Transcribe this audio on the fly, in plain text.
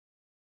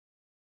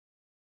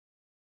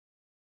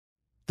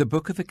The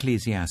Book of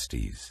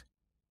Ecclesiastes.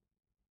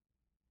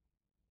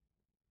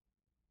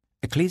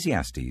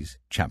 Ecclesiastes,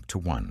 chapter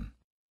 1.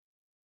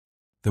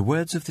 The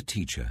words of the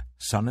teacher,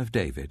 son of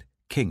David,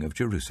 king of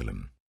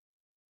Jerusalem.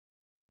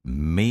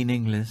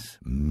 Meaningless,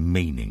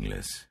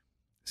 meaningless,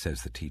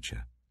 says the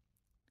teacher.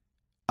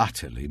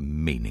 Utterly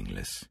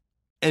meaningless.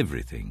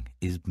 Everything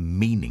is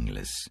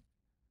meaningless.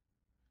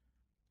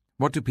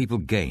 What do people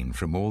gain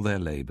from all their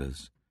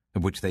labours,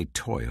 of which they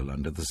toil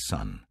under the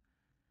sun?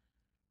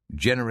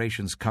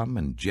 Generations come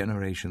and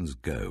generations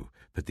go,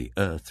 but the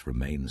earth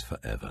remains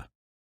forever.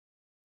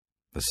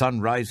 The sun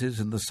rises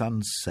and the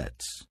sun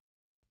sets,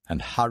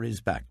 and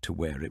hurries back to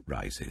where it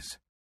rises.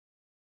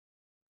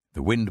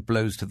 The wind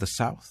blows to the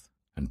south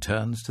and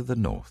turns to the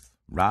north.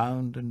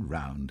 Round and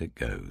round it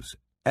goes,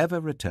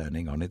 ever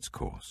returning on its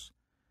course.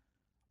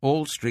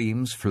 All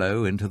streams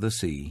flow into the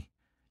sea,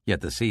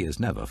 yet the sea is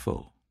never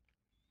full.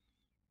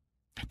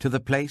 To the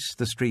place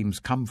the streams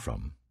come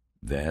from,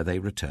 there they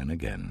return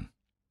again.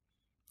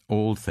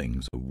 All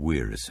things are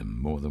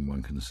wearisome, more than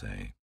one can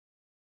say.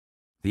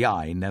 The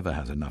eye never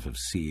has enough of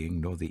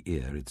seeing, nor the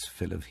ear its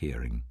fill of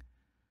hearing.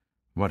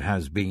 What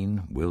has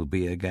been will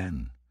be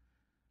again.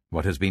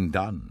 What has been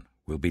done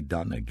will be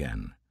done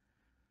again.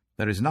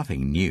 There is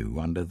nothing new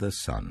under the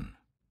sun.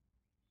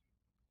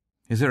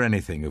 Is there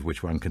anything of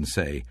which one can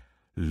say,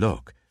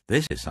 "Look,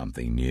 this is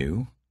something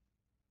new"?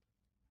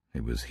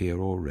 It was here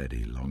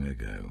already long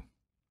ago.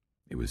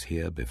 It was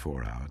here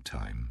before our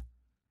time.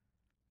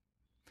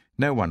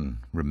 No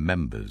one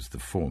remembers the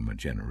former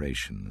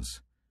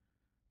generations,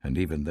 and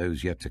even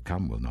those yet to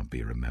come will not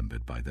be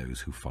remembered by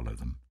those who follow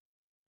them.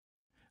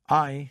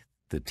 I,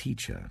 the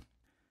teacher,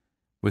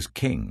 was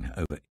king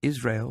over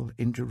Israel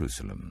in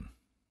Jerusalem.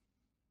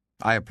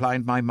 I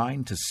applied my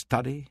mind to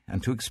study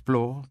and to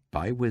explore,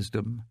 by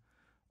wisdom,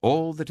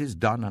 all that is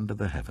done under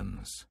the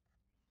heavens.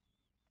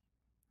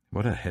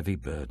 What a heavy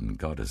burden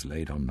God has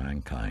laid on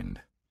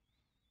mankind.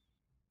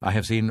 I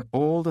have seen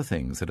all the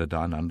things that are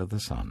done under the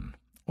sun.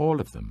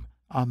 All of them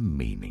are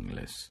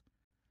meaningless,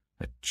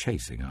 a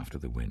chasing after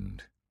the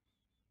wind.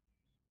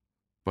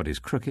 What is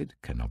crooked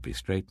cannot be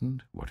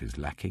straightened, what is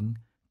lacking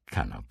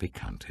cannot be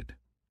counted.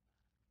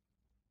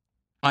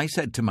 I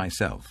said to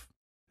myself,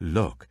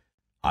 "Look,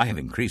 I have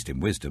increased in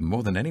wisdom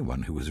more than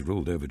anyone who has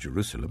ruled over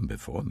Jerusalem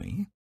before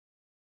me.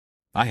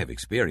 I have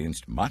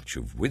experienced much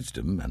of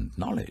wisdom and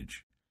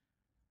knowledge."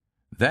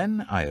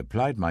 Then I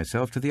applied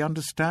myself to the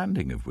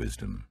understanding of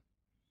wisdom,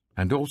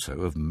 and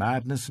also of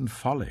madness and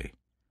folly.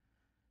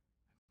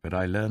 But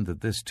I learned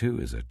that this too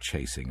is a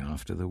chasing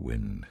after the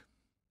wind.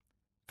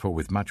 For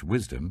with much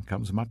wisdom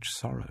comes much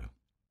sorrow.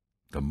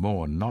 The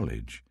more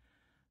knowledge,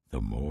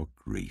 the more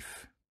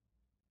grief.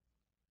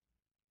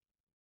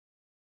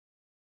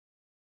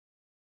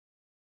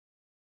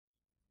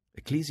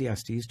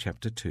 Ecclesiastes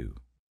chapter 2.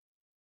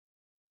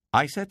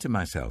 I said to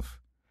myself,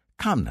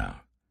 "Come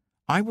now,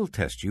 I will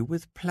test you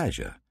with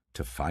pleasure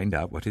to find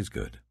out what is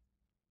good."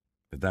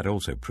 But that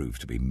also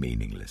proved to be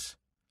meaningless.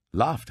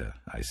 Laughter,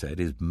 I said,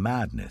 is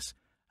madness,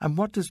 and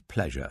what does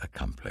pleasure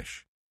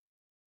accomplish?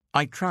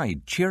 I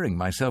tried cheering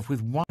myself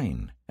with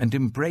wine and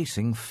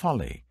embracing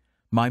folly,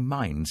 my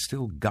mind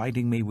still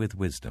guiding me with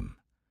wisdom.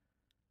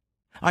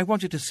 I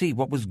wanted to see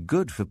what was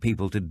good for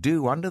people to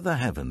do under the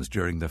heavens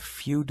during the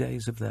few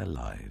days of their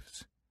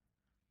lives.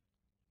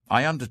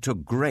 I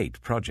undertook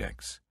great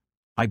projects.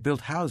 I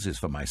built houses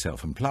for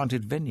myself and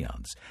planted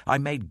vineyards. I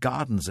made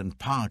gardens and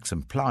parks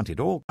and planted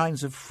all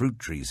kinds of fruit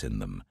trees in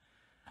them.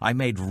 I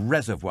made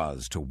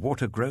reservoirs to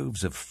water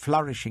groves of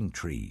flourishing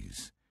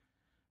trees.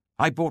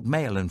 I bought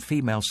male and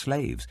female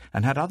slaves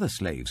and had other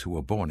slaves who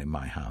were born in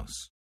my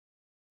house.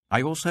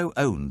 I also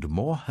owned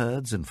more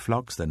herds and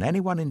flocks than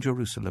anyone in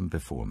Jerusalem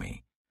before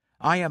me.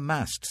 I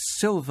amassed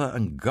silver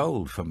and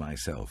gold for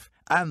myself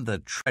and the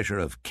treasure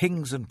of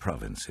kings and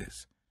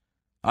provinces.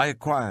 I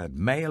acquired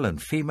male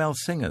and female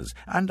singers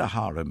and a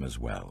harem as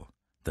well,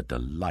 the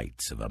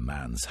delights of a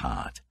man's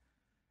heart.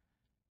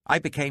 I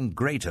became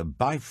greater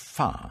by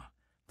far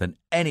than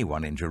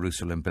anyone in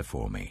Jerusalem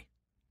before me.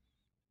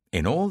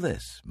 In all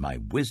this, my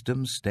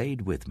wisdom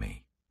stayed with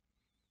me.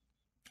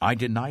 I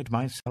denied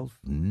myself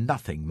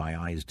nothing my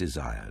eyes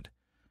desired.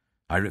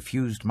 I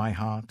refused my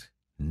heart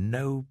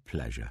no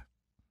pleasure.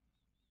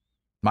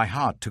 My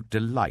heart took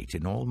delight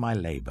in all my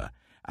labor,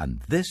 and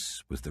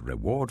this was the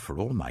reward for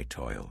all my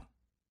toil.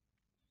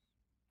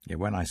 Yet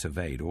when I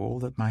surveyed all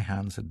that my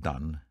hands had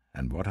done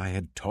and what I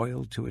had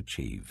toiled to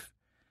achieve,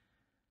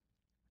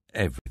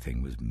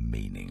 everything was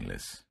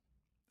meaningless,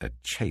 a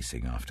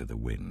chasing after the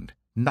wind.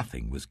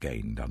 Nothing was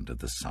gained under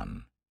the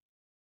sun.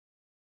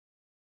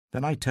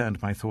 Then I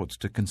turned my thoughts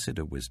to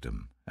consider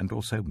wisdom, and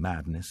also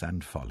madness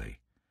and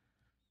folly.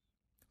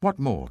 What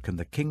more can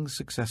the king's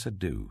successor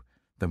do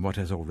than what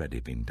has already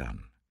been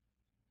done?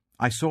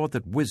 I saw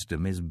that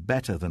wisdom is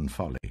better than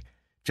folly,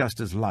 just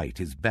as light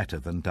is better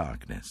than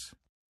darkness.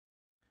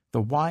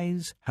 The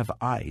wise have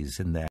eyes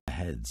in their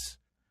heads,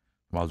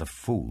 while the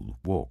fool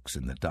walks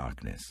in the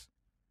darkness.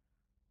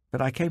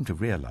 But I came to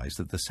realize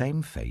that the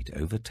same fate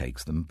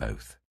overtakes them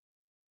both.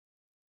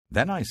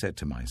 Then I said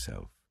to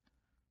myself,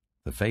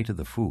 the fate of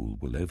the fool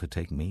will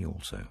overtake me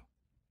also.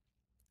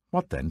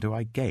 What then do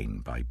I gain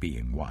by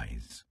being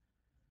wise?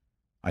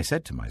 I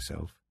said to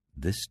myself,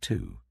 this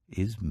too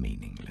is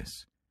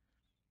meaningless.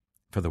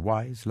 For the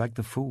wise, like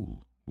the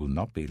fool, will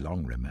not be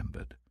long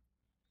remembered.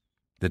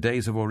 The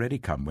days have already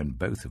come when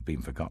both have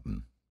been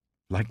forgotten.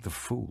 Like the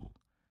fool,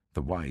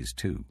 the wise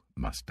too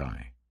must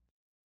die.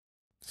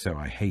 So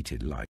I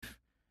hated life,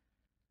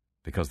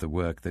 because the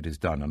work that is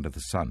done under the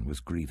sun was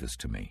grievous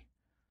to me.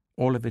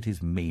 All of it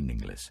is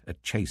meaningless, a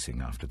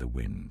chasing after the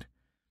wind.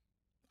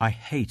 I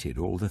hated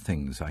all the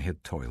things I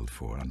had toiled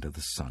for under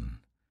the sun,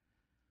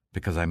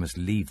 because I must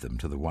leave them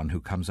to the one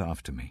who comes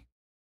after me.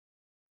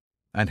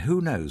 And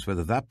who knows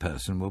whether that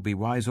person will be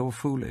wise or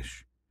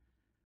foolish?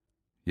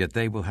 Yet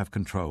they will have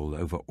control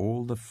over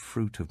all the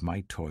fruit of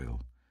my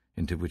toil,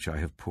 into which I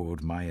have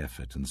poured my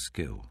effort and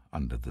skill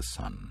under the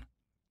sun.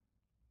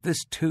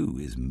 This too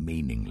is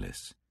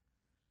meaningless.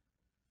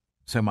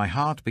 So my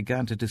heart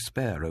began to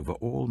despair over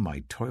all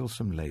my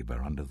toilsome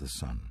labor under the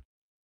sun.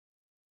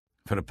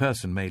 For a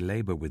person may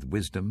labor with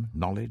wisdom,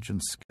 knowledge,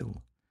 and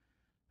skill,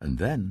 and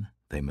then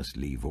they must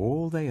leave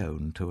all they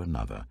own to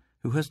another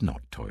who has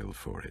not toiled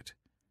for it.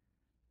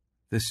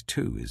 This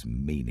too is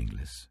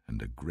meaningless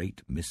and a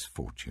great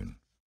misfortune.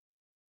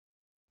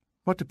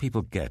 What do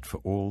people get for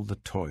all the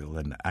toil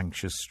and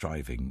anxious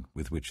striving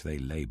with which they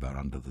labor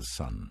under the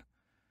sun?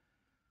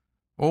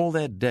 All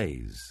their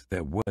days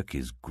their work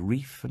is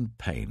grief and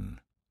pain.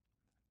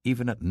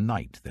 Even at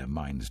night their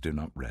minds do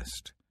not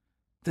rest.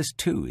 This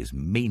too is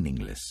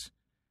meaningless.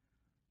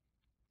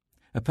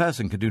 A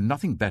person can do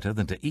nothing better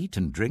than to eat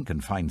and drink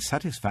and find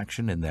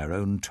satisfaction in their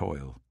own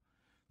toil.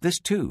 This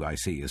too I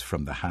see is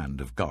from the hand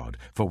of God,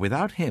 for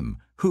without him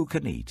who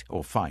can eat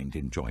or find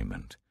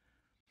enjoyment?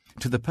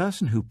 To the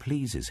person who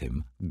pleases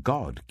him,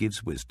 God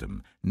gives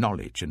wisdom,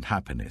 knowledge, and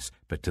happiness,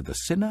 but to the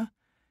sinner,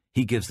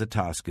 he gives the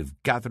task of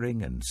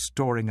gathering and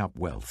storing up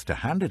wealth to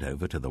hand it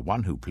over to the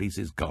one who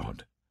pleases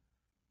God.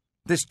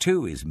 This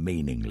too is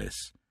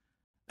meaningless,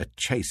 a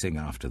chasing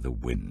after the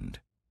wind.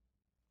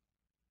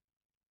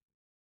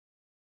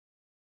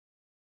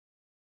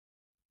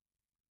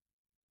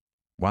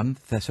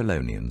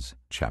 Thessalonians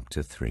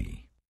chapter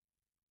 3.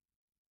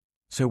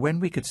 So when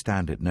we could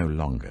stand it no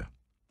longer,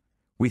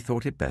 we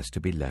thought it best to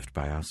be left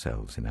by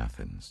ourselves in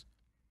Athens.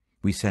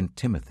 We sent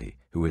Timothy,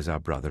 who is our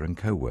brother and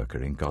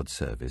co-worker in God's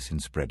service in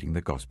spreading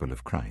the gospel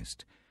of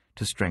Christ,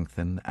 to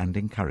strengthen and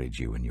encourage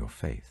you in your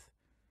faith,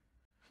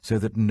 so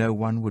that no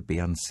one would be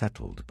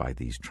unsettled by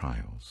these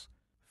trials.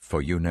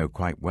 For you know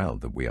quite well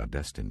that we are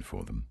destined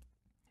for them.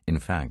 In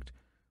fact,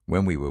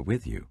 when we were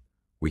with you,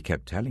 we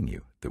kept telling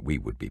you that we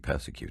would be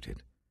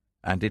persecuted,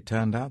 and it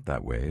turned out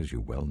that way, as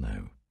you well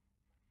know.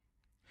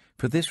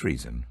 For this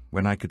reason,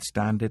 when I could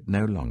stand it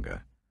no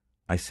longer,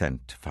 I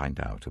sent to find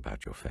out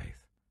about your faith.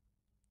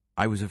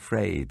 I was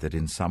afraid that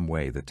in some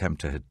way the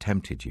tempter had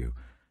tempted you,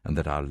 and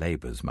that our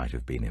labors might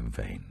have been in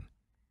vain.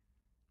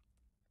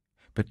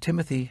 But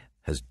Timothy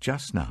has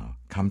just now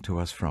come to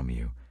us from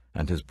you,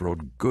 and has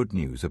brought good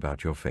news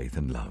about your faith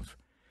and love.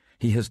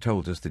 He has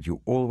told us that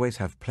you always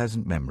have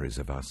pleasant memories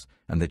of us,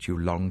 and that you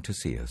long to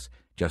see us,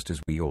 just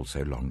as we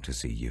also long to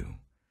see you.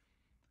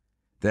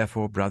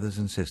 Therefore, brothers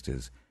and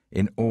sisters,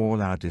 in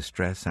all our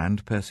distress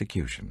and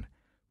persecution,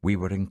 we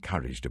were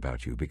encouraged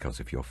about you because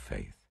of your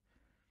faith.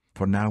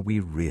 For now we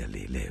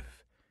really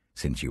live,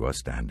 since you are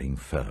standing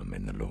firm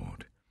in the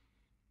Lord.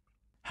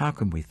 How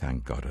can we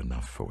thank God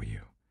enough for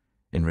you,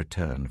 in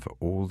return for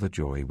all the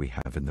joy we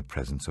have in the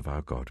presence of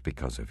our God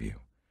because of you?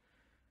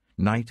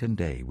 Night and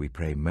day we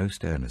pray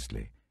most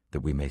earnestly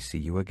that we may see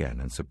you again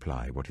and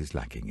supply what is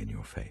lacking in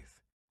your faith.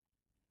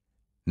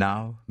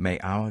 Now may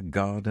our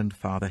God and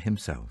Father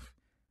himself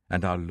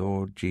and our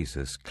Lord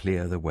Jesus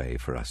clear the way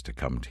for us to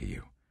come to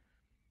you.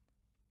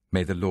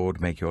 May the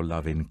Lord make your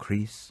love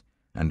increase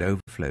and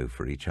overflow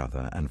for each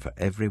other and for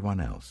everyone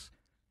else,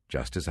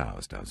 just as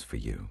ours does for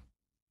you.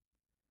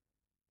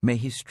 May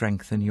he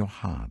strengthen your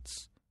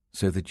hearts,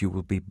 so that you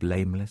will be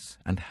blameless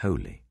and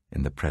holy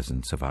in the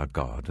presence of our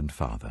God and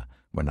Father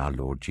when our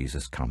Lord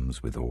Jesus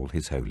comes with all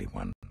his holy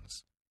ones.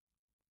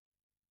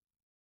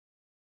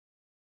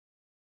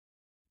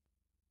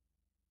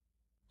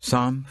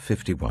 Psalm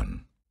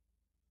 51.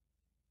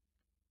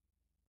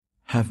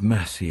 Have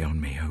mercy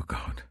on me, O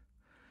God,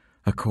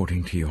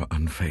 according to your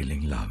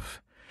unfailing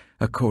love.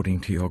 According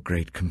to your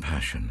great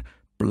compassion,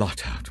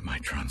 blot out my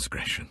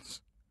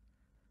transgressions.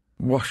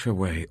 Wash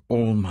away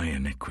all my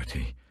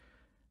iniquity,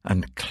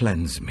 and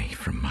cleanse me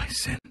from my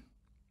sin.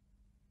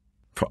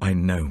 For I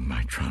know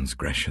my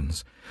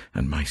transgressions,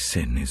 and my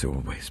sin is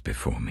always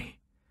before me.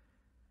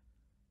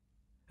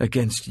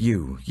 Against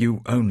you,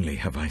 you only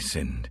have I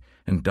sinned,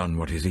 and done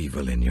what is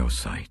evil in your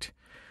sight.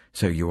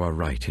 So you are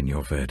right in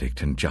your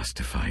verdict, and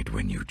justified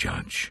when you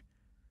judge.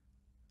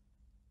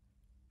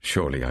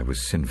 Surely I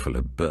was sinful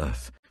at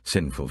birth,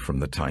 sinful from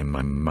the time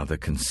my mother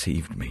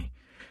conceived me,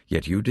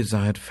 yet you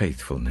desired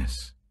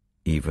faithfulness,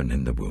 even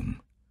in the womb.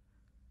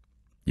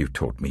 You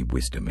taught me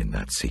wisdom in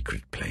that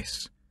secret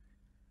place.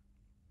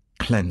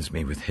 Cleanse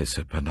me with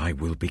hyssop, and I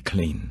will be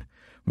clean.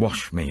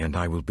 Wash me, and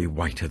I will be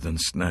whiter than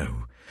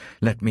snow.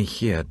 Let me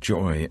hear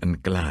joy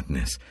and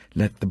gladness.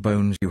 Let the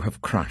bones you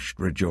have crushed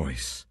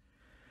rejoice.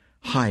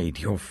 Hide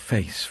your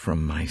face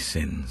from my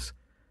sins,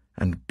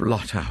 and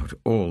blot out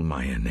all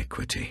my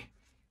iniquity.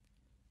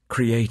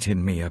 Create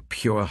in me a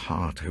pure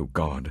heart, O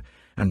God,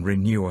 and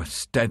renew a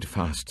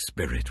steadfast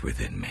spirit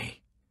within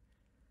me.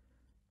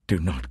 Do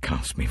not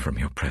cast me from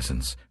your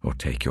presence, or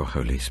take your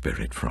Holy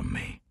Spirit from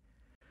me.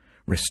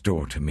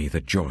 Restore to me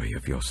the joy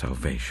of your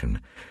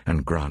salvation,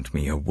 and grant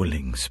me a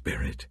willing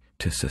spirit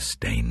to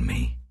sustain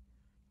me.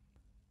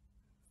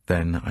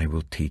 Then I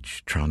will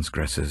teach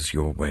transgressors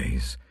your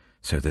ways,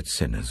 so that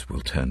sinners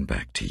will turn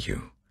back to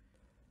you.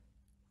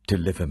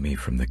 Deliver me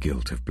from the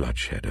guilt of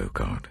bloodshed, O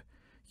God,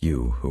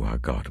 you who are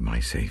God my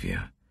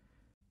Saviour,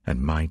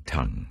 and my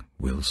tongue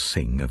will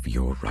sing of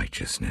your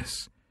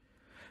righteousness.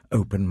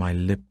 Open my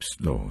lips,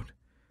 Lord,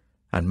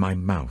 and my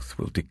mouth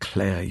will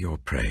declare your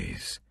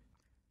praise.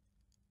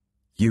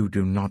 You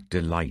do not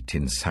delight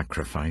in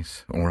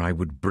sacrifice, or I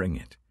would bring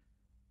it.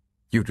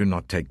 You do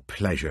not take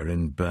pleasure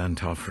in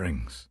burnt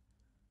offerings.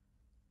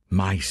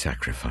 My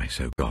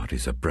sacrifice, O God,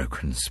 is a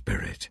broken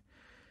spirit.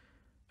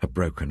 A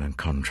broken and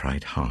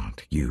contrite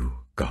heart you,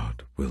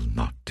 God, will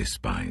not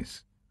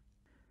despise.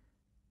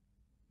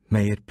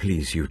 May it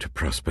please you to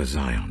prosper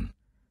Zion,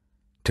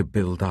 to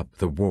build up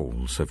the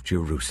walls of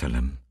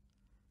Jerusalem.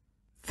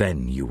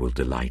 Then you will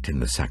delight in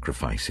the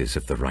sacrifices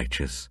of the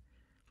righteous,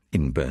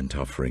 in burnt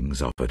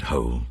offerings offered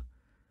whole.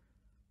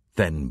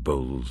 Then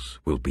bulls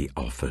will be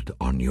offered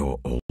on your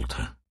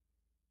altar.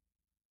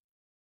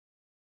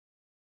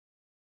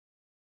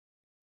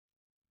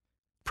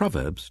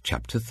 Proverbs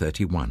chapter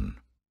 31.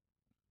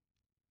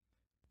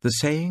 The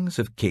sayings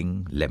of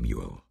King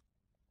Lemuel.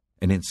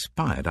 An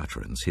inspired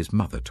utterance his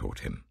mother taught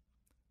him.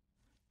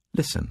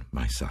 Listen,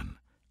 my son.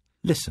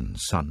 Listen,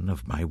 son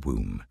of my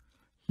womb.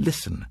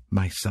 Listen,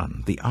 my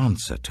son, the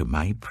answer to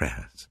my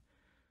prayers.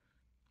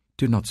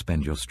 Do not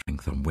spend your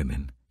strength on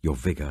women, your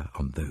vigour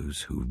on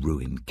those who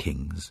ruin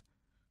kings.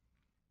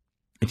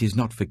 It is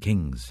not for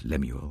kings,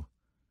 Lemuel.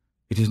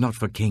 It is not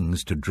for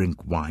kings to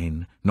drink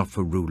wine, not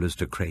for rulers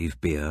to crave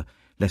beer,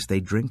 lest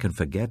they drink and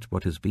forget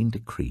what has been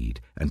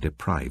decreed, and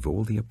deprive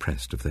all the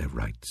oppressed of their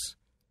rights.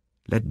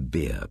 Let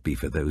beer be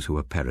for those who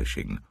are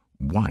perishing,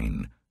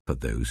 wine for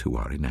those who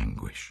are in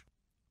anguish.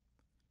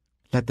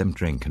 Let them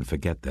drink and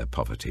forget their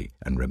poverty,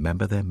 and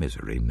remember their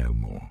misery no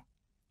more.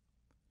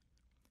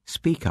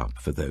 Speak up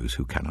for those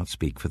who cannot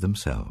speak for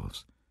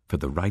themselves, for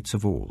the rights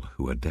of all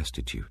who are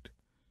destitute.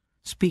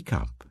 Speak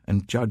up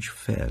and judge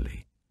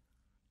fairly.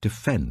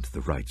 Defend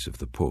the rights of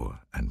the poor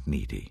and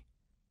needy.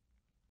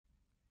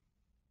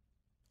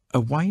 A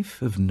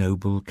wife of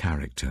noble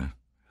character,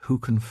 who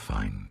can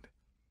find?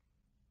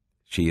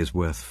 She is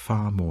worth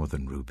far more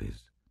than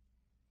rubies.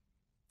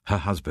 Her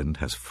husband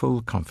has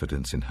full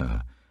confidence in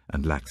her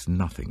and lacks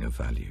nothing of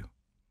value.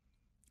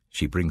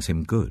 She brings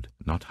him good,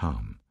 not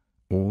harm,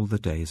 all the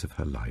days of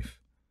her life.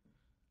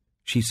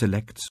 She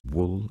selects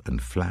wool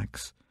and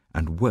flax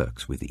and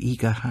works with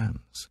eager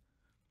hands.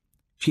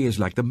 She is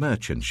like the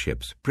merchant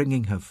ships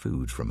bringing her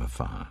food from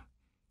afar.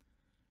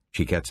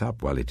 She gets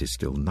up while it is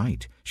still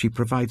night. She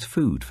provides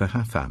food for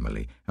her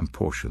family and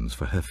portions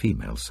for her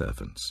female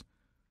servants.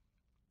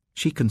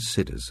 She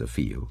considers a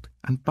field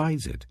and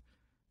buys it.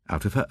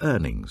 Out of her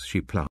earnings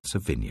she plants a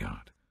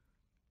vineyard.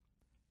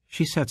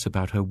 She sets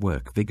about her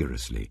work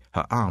vigorously.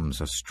 Her arms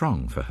are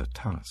strong for her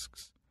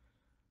tasks.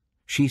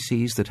 She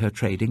sees that her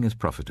trading is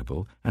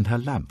profitable, and her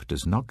lamp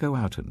does not go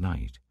out at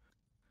night.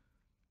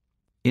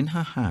 In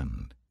her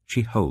hand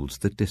she holds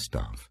the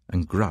distaff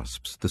and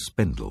grasps the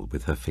spindle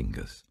with her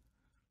fingers.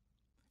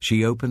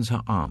 She opens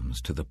her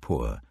arms to the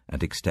poor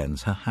and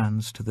extends her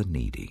hands to the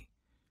needy.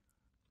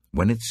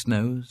 When it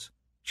snows,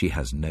 she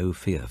has no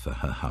fear for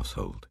her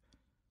household,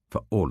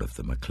 for all of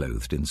them are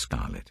clothed in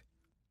scarlet.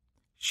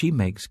 She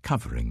makes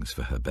coverings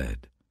for her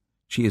bed.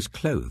 She is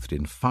clothed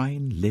in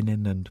fine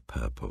linen and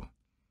purple.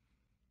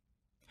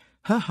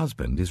 Her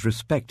husband is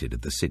respected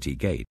at the city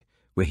gate,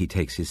 where he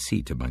takes his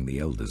seat among the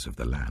elders of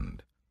the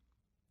land.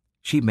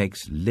 She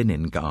makes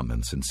linen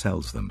garments and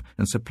sells them,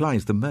 and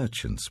supplies the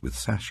merchants with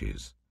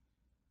sashes.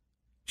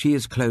 She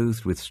is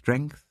clothed with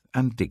strength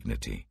and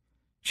dignity.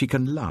 She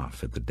can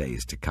laugh at the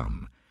days to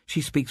come.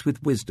 She speaks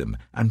with wisdom,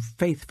 and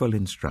faithful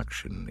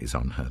instruction is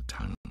on her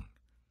tongue.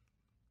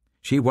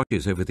 She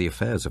watches over the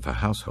affairs of her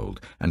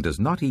household, and does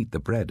not eat the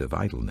bread of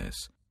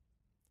idleness.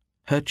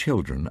 Her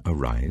children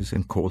arise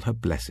and call her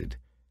blessed.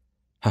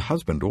 Her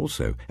husband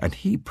also, and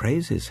he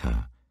praises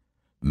her.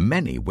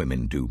 Many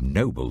women do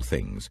noble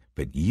things,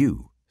 but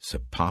you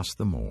surpass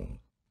them all.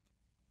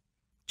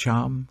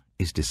 Charm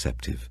is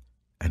deceptive,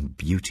 and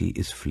beauty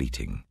is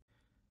fleeting.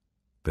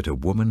 But a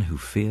woman who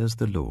fears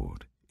the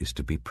Lord is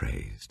to be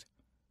praised.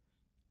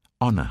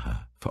 Honor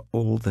her for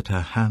all that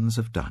her hands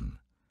have done,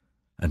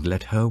 and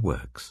let her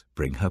works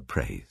bring her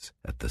praise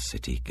at the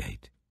city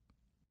gate.